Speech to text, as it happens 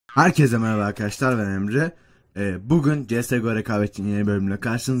Herkese merhaba arkadaşlar, ben Emre. Bugün CSGO Rekabetçi'nin yeni bölümüyle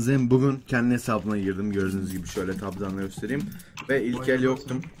karşınızdayım. Bugün kendi hesabıma girdim. Gördüğünüz gibi şöyle tablodan göstereyim. Ve ilk el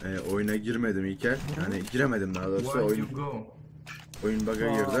yoktum. Oyuna girmedim ilk el. Yani giremedim daha doğrusu. Oyun bug'a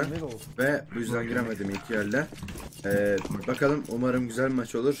girdi. Ve bu yüzden giremedim ilk elde. Bakalım, umarım güzel bir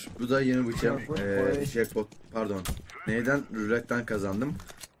maç olur. Bu da yeni bıçağım. Jackpot, pardon. Neyden? Ruletten kazandım.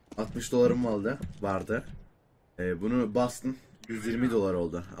 60 dolarım vardı. Bunu bastım. 120 dolar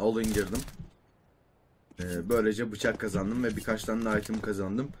oldu. All in girdim. Böylece bıçak kazandım ve birkaç tane de item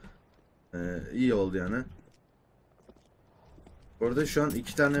kazandım. İyi oldu yani. Orada şu an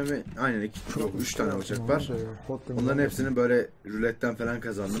 2 tane mi? Aynen 3 tane bıçak var. Bunların hepsini böyle ruletten falan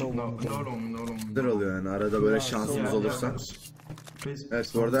kazandım. Dır oluyor yani, arada böyle şansımız olursa.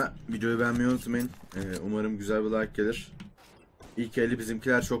 Evet, bu arada videoyu beğenmeyi unutmayın. Umarım güzel bir like gelir. İlk eli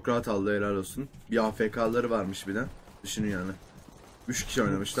bizimkiler çok rahat aldı, helal olsun. Bir AFK'ları varmış bir de. Düşünün yani. 3 kişi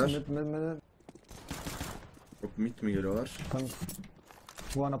oynamışlar. Çok mid mi geliyorlar?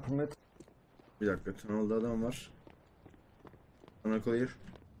 Bir dakika, tunnel'da adam var. Tunnel clear.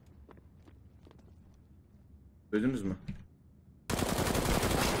 Duydunuz mu?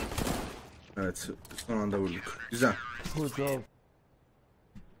 Evet, son anda vurduk. Güzel.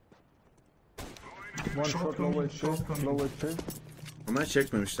 Ama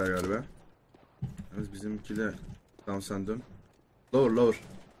çekmemişler galiba. Bizimki de tam sandım. Lower.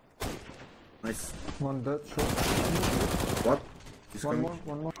 Nice. One dead, shot. What? One more.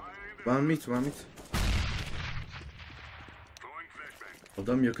 One mid.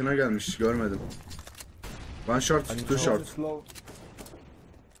 Adam yakına gelmiş, görmedim. One short, two short.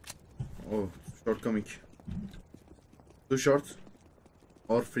 Oh, short coming. Two short.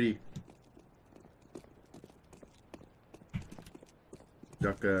 Or free. Bir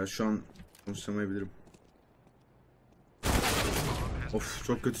dakika ya, şu an konuşamayabilirim. Of,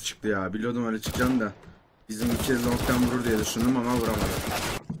 çok kötü çıktı ya. Biliyordum öyle çıkacağını da. Bizim iki long'dan vurur diye düşündüm ama vuramadım.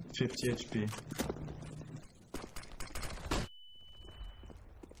 50 HP.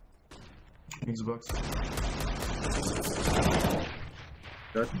 Xbox.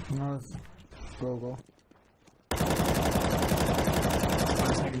 Evet. Nice. Go.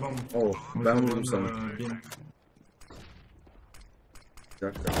 Oh, ben vurdum sana. Bir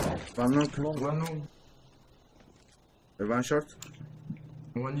dakika. One long. One short.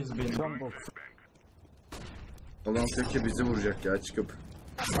 One is being. Olan ki bizi vuracak ya çıkıp.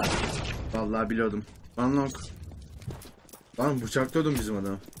 Vallahi biliyordum. One long. Lan bıçaklıyordum bizim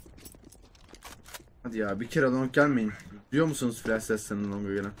adamı. Hadi ya, bir kere long gelmeyin. Duyuyor musunuz flash seslerinin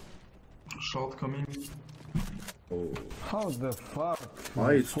long'a gelen? Short coming. Oh. How the fuck?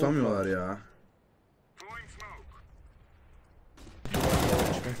 Ay, tutamıyorlar ya.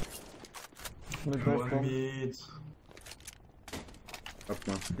 One mid.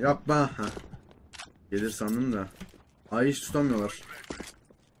 Yapma. Heh. Gelir sandım da. Ay, hiç tutamıyorlar.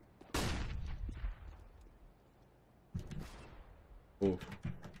 Oh.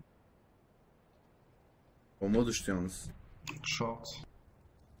 Bomba düştü yalnız. Short.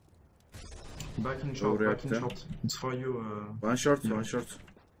 Back in short. It's for you. One short.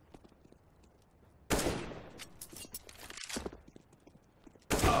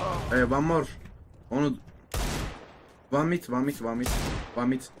 One more. Onu. One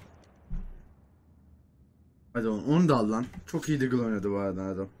mid. Hadi onu da al lan. Çok iyi deagle oynadı bu arada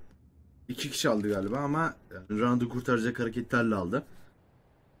adam. 2 kişi aldı galiba ama yani round'u kurtaracak hareketlerle aldı.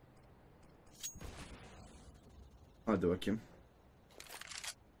 Hadi bakayım.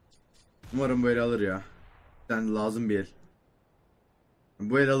 Umarım bu el alır ya. Sen lazım bir el.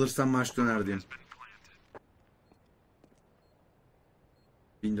 Bu el alırsam maç döner diyeyim.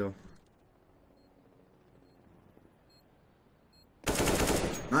 Window.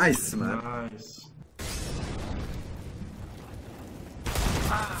 Nice man. Nice.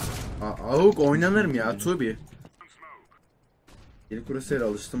 Avuk oynanır mı ya Tubi? Yeni kurasayla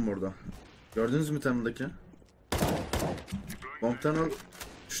alıştım burada. Gördünüz mü tunnel'daki? Long tunnel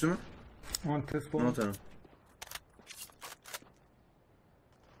düştü mü? One test No tunnel.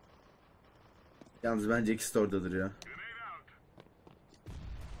 Yalnız bence ikisi de oradadır ya.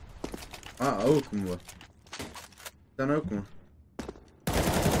 Avuk mu bu? Sen avuk mu?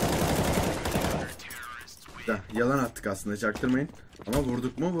 Yalan attık aslında, çaktırmayın. Ama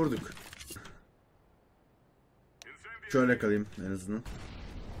vurduk mu? Vurduk. Şöyle kalayım en azından.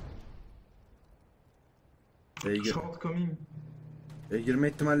 Short coming. Girme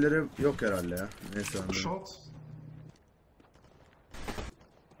ihtimalleri yok herhalde ya. Neyse anladım. Short.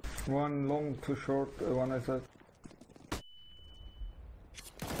 One long, two short, one aside.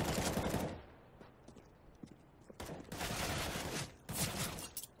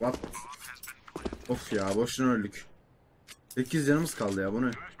 What? Of ya, boşuna öldük. 8 canımız kaldı ya, bu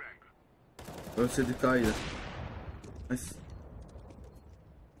ne? Ölseydik daha iyi. Nice.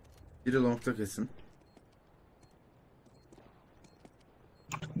 Biri long'ta kesin.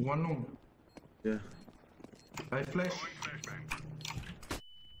 One long. Yeah. I flash.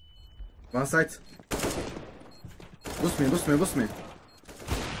 One side. Boost me, boost me, boost me.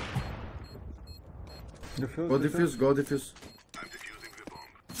 Defuse, Go defuse, go defuse.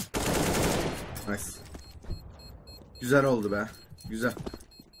 Nice. Güzel oldu be. Güzel.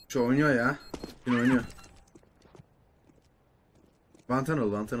 Şu oynuyor ya. Kim oynuyor? One tunnel,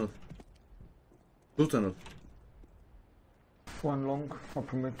 one tunnel. Two tunnel. One long,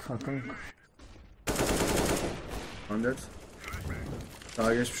 upper mid, I think. One dead.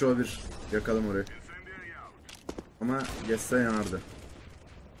 Sağa geçmiş olabilir. Yakalım orayı. Ama geçse yanardı.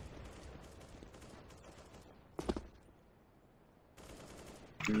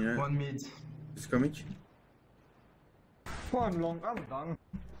 Yine One mid. is coming. One long, I'm done.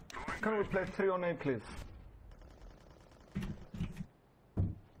 Can we play 3 on A, please?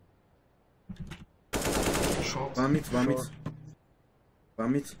 Short. One mid, one mid. Short.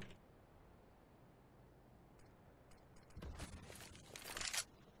 One mid.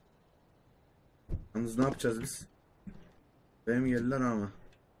 Yalnız ne yapacağız biz? Benim geldiler ama.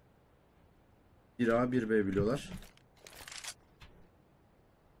 1A 1B biliyorlar.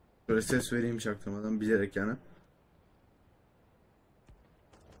 Şöyle ses vereyim çaktırmadan, bilerek yani.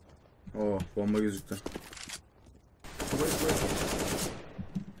 Oo, bomba gözüktü.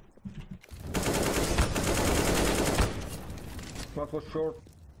 That was short.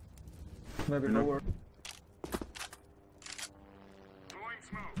 Maybe No. lower.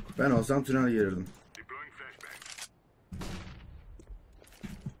 Ben olsam tünel girirdim.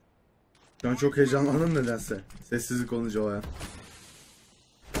 Şu an çok heyecanlandım nedense. Sessizlik olunca o ya.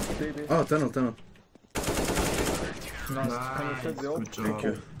 DB. Aa, tunnel tunnel. Nice. Can you set Nice. the op? Good job. Thank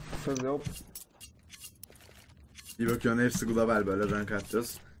you. Set the op. Bir bakıyorsun hepsi global, böyle rank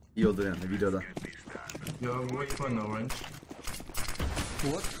atıyoruz. İyi olur yani videoda. You have weapon orange.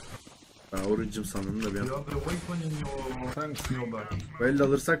 What? Ben orange'ım sandım da bir an. You have a weapon in your Thanks. your back. Bu elde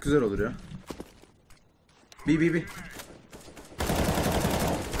alırsak güzel olur ya. Bir.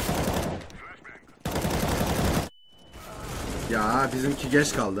 Ya bizimki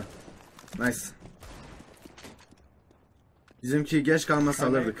geç kaldı. Nice. Bizimki geç kalmasa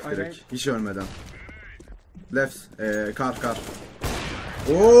alırdık direkt. Hiç ölmeden. Left. Kar.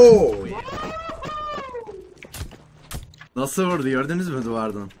 Oo! Nasıl vurdu, gördünüz mü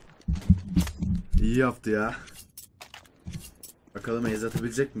duvardan? İyi yaptı ya. Bakalım ace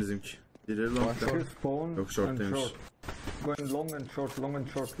atabilecek mi bizimki? Biri long'da. His spawn Yok, short and demiş. short. Going long and short, long and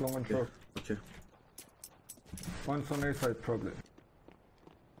short, long and short. Okay. One's on A side probably.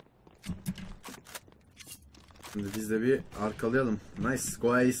 Şimdi biz de bir arkalayalım. Nice.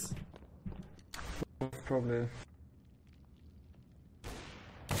 Go ace. Probably.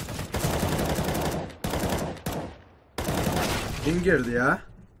 Kim girdi ya?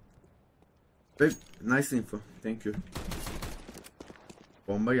 Ve nice info. Thank you.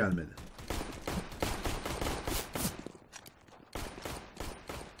 Bomba gelmedi.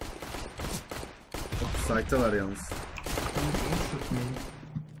 Site'ta var yalnız.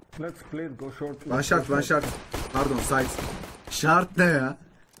 Let's play it, go short. One shot. Pardon, site. Şart ne ya?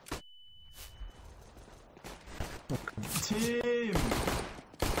 Team!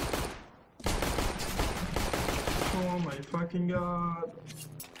 Oh my fucking god!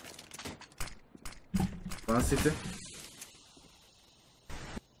 One city.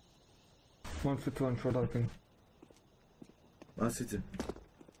 One city, one short, I think. One city.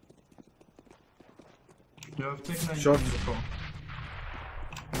 You have taken 9 Short. before.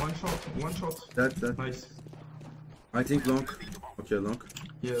 One shot. That. Nice. I think long. Okay, long.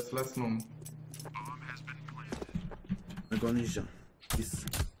 Yes, last long. Ben oynayacağım. Biz.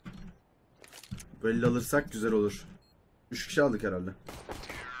 Böyle alırsak güzel olur. 3 kişi aldık herhalde.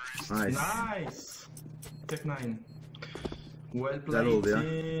 Nice. Nice! Take 9. Well Güzel played, oldu ya.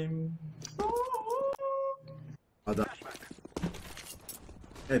 team. Adam.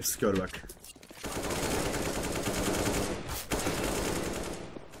 Hepsi kör bak.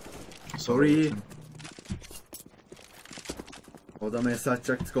 Sorry. Odama es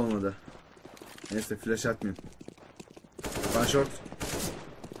atacaktık, olmadı. Neyse, flash atmayayım. One short.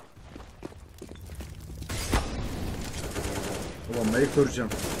 Bu bombayı koruyacağım.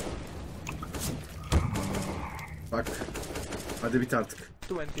 Bak. Hadi bit artık.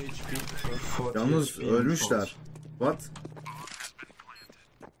 20 HP. 40 Yalnız HP ölmüşler. What?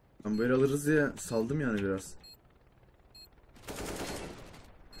 Ben böyle alırız diye saldım yani biraz.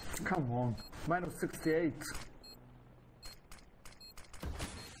 Come on. Minus 68.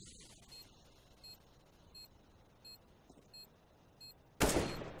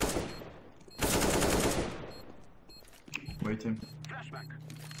 Waiting.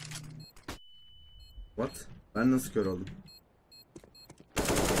 What? Ben nasıl kör oldum?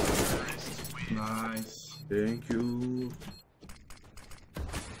 Nice. Thank you.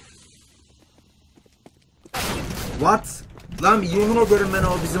 What? Lan yemin ederim ben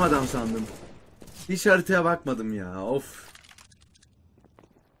o bizim adam sandım. Hiç haritaya bakmadım ya. Of.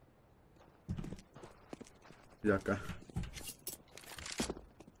 Bir dakika.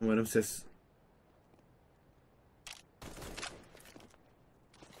 Umarım ses.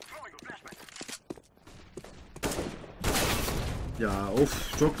 Ya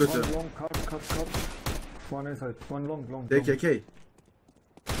of çok kötü. One long cut. One inside. One long. DKK.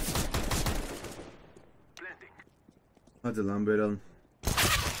 Hadi lan böyle alın.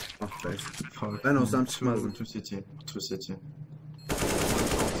 Ah be. Ben olsam çıkmazdım. Two city.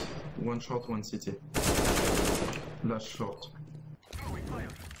 One short, one city. Last short.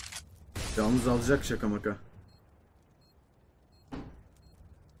 Yalnız alacak şaka maka.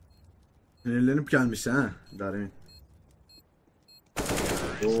 Sinirlenip gelmiş ha. Darwin.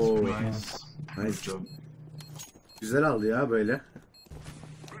 Oo. Nice. Nice. Good job. Güzel aldı ya böyle.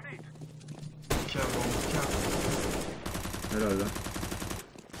 Herhalde.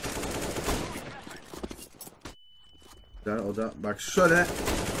 Güzel o da bak şöyle.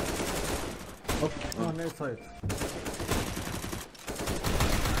 Hop. One inside.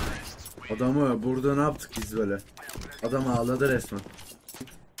 Adamı burada ne yaptık biz böyle? Adam ağladı resmen.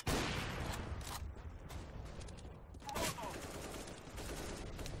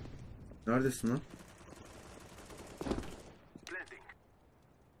 Neredesin lan?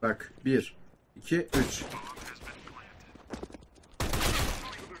 Bak 1 2 3.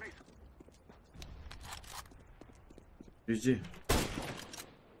 GG.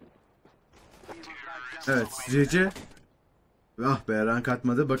 Evet GG. Ah be rank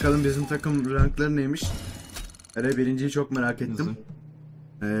atmadı. Bakalım bizim takım rankları neymiş. Hele birinciyi çok merak ettim.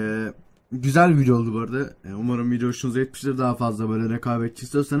 Güzel bir video oldu bu arada. Umarım video hoşunuza gitmiştir. Daha fazla böyle rekabetçi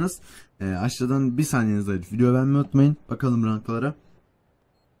istiyorsanız aşağıdan bir saniyenizi ayırıp video beğenmeyi unutmayın. Bakalım ranklara.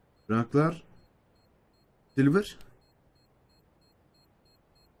 Ranklar Silver.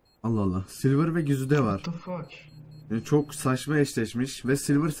 Allah Allah. Silver ve Güzide var. What the fuck? Yani çok saçma eşleşmiş ve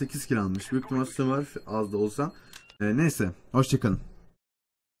Silver 8 kill almış. Büyük ihtimal Silver az da olsa. Neyse. Hoşçakalın.